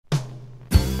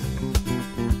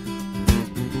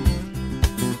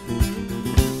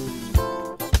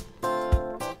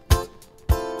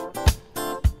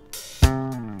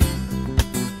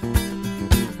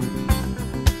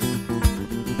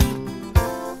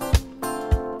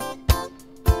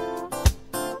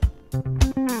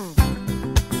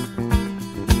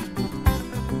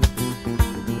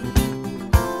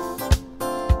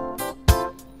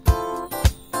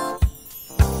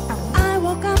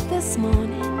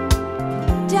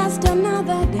just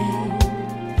another day.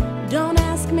 Don't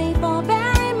ask me for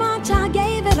very much, I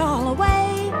gave it all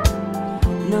away.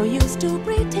 No use to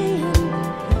pretend,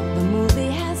 the movie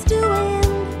has to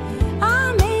end.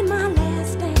 I made my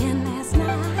last stand last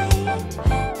night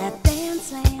at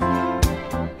Danceland.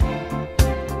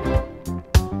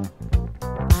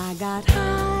 I got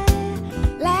high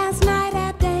last night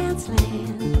at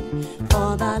Danceland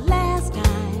for the last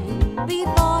time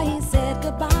before he said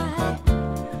goodbye.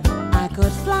 I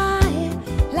could fly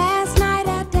last night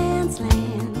at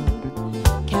Danceland,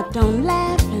 kept on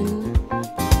laughing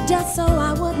just so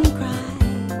I wouldn't cry.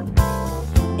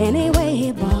 Anyway,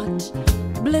 he bought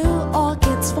blue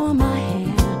orchids for my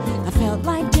hair. I felt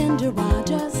like Ginger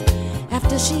Rogers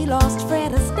after she lost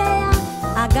Fred Astaire.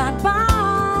 I got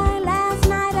by last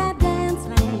night at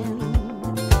Danceland.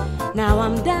 Now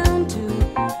I'm down to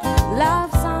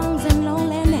love songs and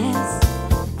loneliness.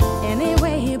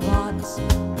 Anyway, he bought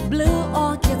blue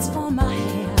orchids for my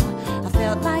hair. I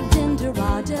felt like Ginger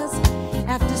Rogers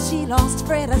after she lost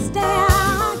Fred Astaire.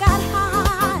 I got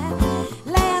high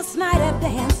last night at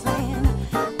Danceland.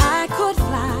 I could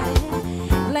fly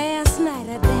last night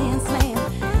at Danceland.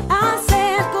 I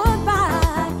said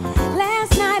goodbye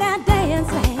last night at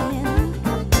Danceland.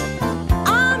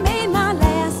 I made my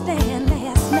last stand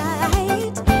last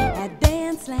night at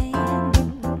Danceland.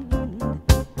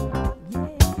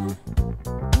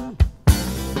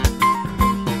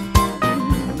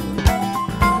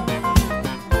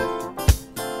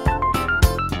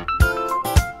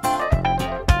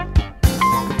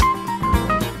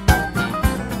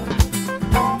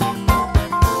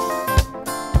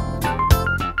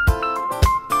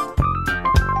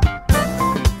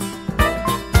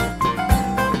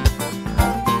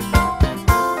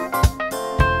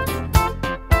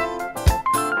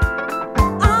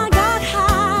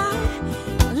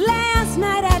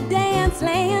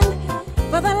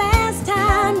 For the last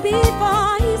time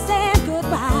before he said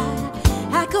goodbye,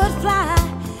 I could fly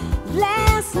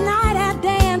last night at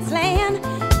Danceland,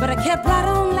 but I kept right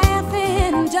on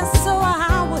laughing just so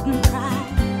I wouldn't cry.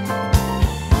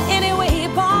 Anyway, he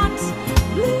bought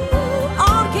blue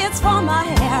orchids for my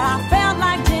hair. I felt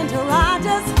like Ginger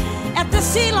Rogers after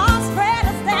she lost Fred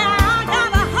Astaire. I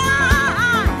got a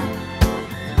high.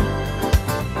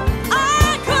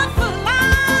 I could fly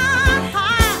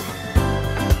high.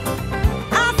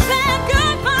 I said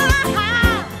goodbye.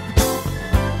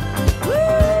 Woo,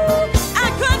 I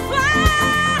could fly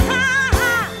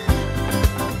high.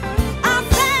 I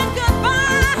said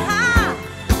goodbye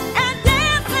at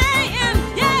Danceland.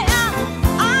 Yeah,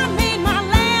 I made my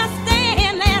last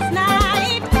stand last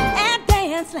night at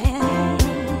Danceland.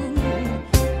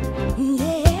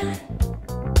 Yeah.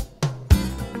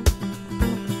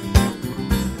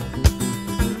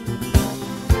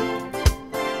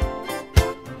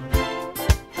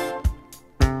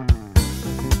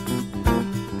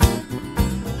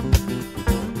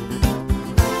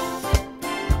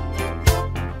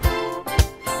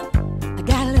 I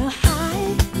got a little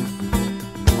high,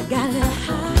 got a little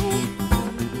high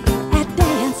at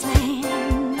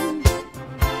Danceland.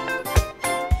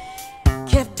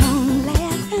 Kept on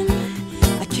laughing,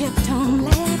 I kept on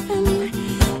laughing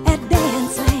at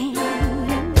Danceland.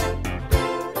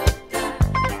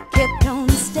 Kept on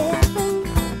stepping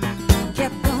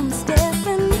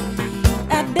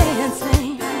at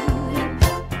Danceland.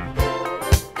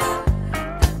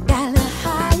 Got a little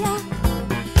higher,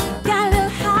 got a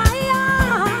little higher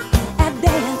at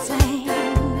Danceland.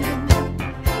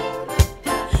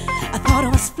 I thought I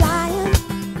was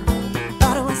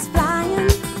flying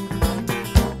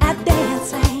at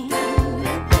Danceland.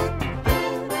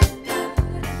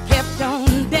 Kept on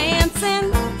dancing,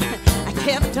 I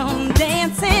kept on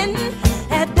dancing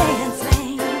at Danceland.